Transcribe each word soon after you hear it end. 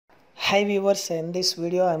Hi viewers, in this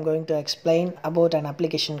video I am going to explain about an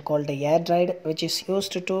application called Airdroid, which is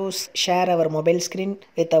used to share our mobile screen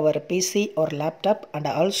with our PC or laptop, and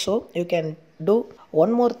also you can do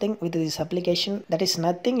one more thing with this application. That is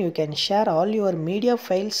nothing, you can share all your media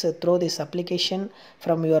files through this application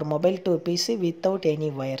from your mobile to PC without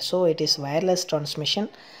any wire. So it is wireless transmission.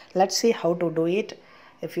 Let's see how to do it.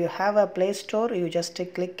 If you have a Play Store, you just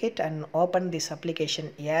click it and open this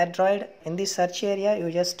application Airdroid. In the search area,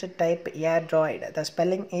 you just type Airdroid. The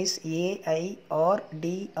spelling is A-I-R-D-R-O-I-D,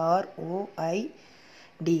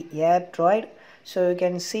 Airdroid. So you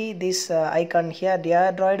can see this icon here, the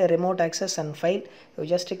Airdroid remote access and file. You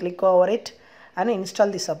just click over it and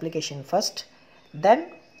install this application first.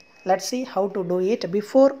 Then let's see how to do it.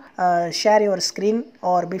 Before share your screen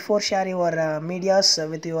or before share your medias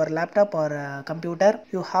with your laptop or computer,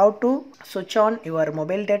 you have to switch on your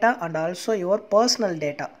mobile data and also your personal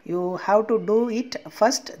data. You have to do it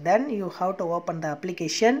first, then you have to open the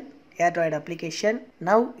application, Airdroid application.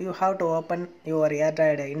 Now you have to open your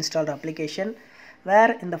Airdroid installed application,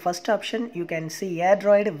 where in the first option you can see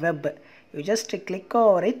Airdroid web. You just click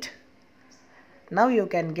over it. Now you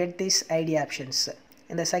can get these ID options.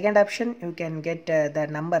 In the second option, you can get the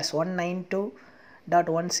numbers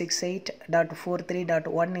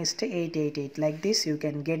 192.168.43.1:888. Like this, you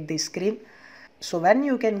can get this screen. So when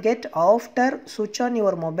you can get after switch on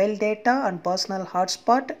your mobile data and personal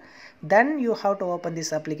hotspot, then you have to open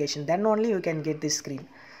this application. Then only you can get this screen.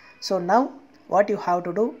 So now what you have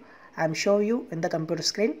to do, I am showing you in the computer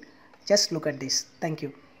screen. Just look at this. Thank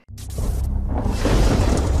you.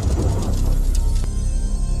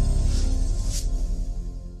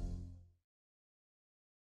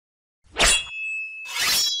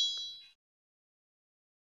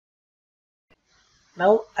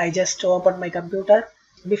 Now I just open my computer.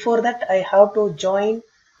 Before that I have to join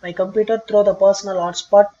my computer through the personal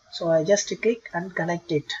hotspot. So I just click and connect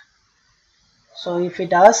it. So if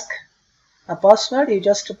it asks a password, you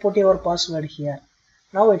just put your password here.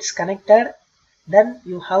 Now it's connected. Then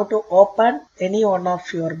you have to open any one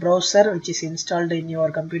of your browser which is installed in your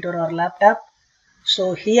computer or laptop.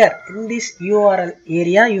 So here in this URL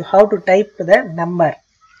area, you have to type the number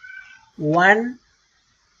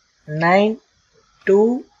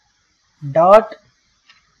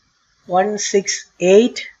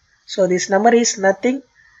 192.168. so this number is nothing,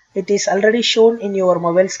 it is already shown in your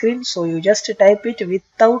mobile screen. So you just type it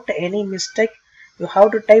without any mistake. You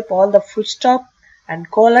have to type all the full stop and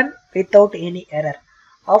colon without any error.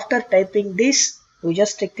 After typing this, you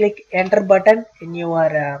just click enter button in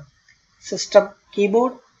your system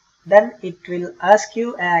keyboard. Then it will ask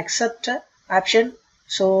you accept option.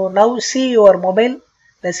 So now see your mobile,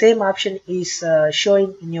 the same option is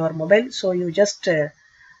showing in your mobile. So you just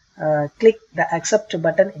click the accept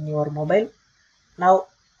button in your mobile. Now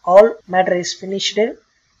all matter is finished.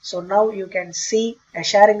 So now you can see a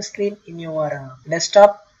sharing screen in your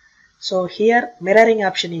desktop. So here mirroring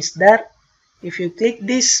option is there. If you click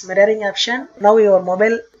this mirroring option, now your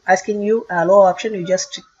mobile asking you allow option, you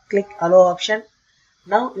just click allow option.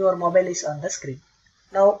 Now your mobile is on the screen.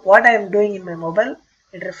 Now what I am doing in my mobile,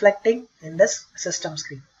 it reflecting in this system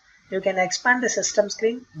screen. You can expand the system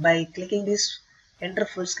screen by clicking this enter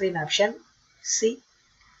full screen option. See,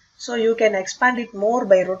 so you can expand it more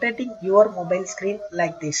by rotating your mobile screen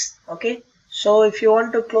like this. Okay, so if you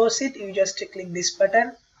want to close it, you just click this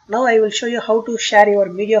button. Now I will show you how to share your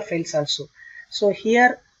media files also. So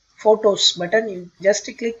here photos button, you just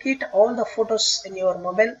click it, all the photos in your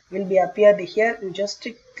mobile will be appeared here. You just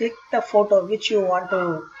click the photo which you want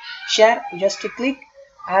to share, you just click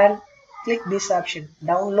and click this option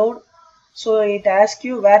download. So it asks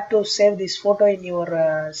you where to save this photo in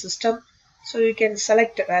your system. So you can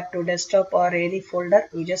select where to desktop or any folder.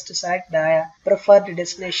 You just select the preferred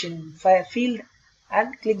destination field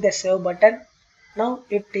and click the save button. Now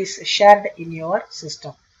it is shared in your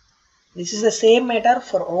system. This is the same matter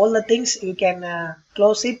for all the things. You can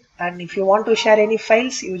close it, and if you want to share any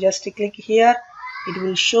files, you just click here. It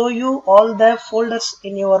will show you all the folders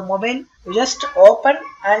in your mobile. You just open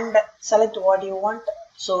and select what you want.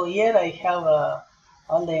 So here I have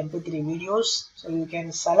all the MP3 videos. So you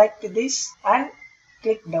can select this and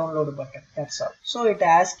click download button. That's all. So it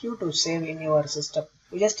asks you to save in your system.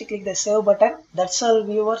 You just click the save button. That's all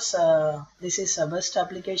viewers. This is a best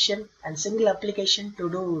application and single application to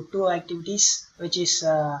do two activities, which is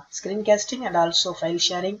screencasting and also file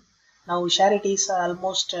sharing. Now share it is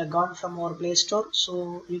almost gone from our Play Store.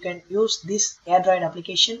 So you can use this Airdroid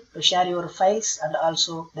application to share your files and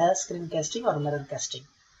also the screencasting or mirror casting.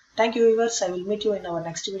 Thank you viewers. I will meet you in our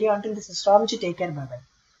next video. Until this is Ramji, take care. Bye bye.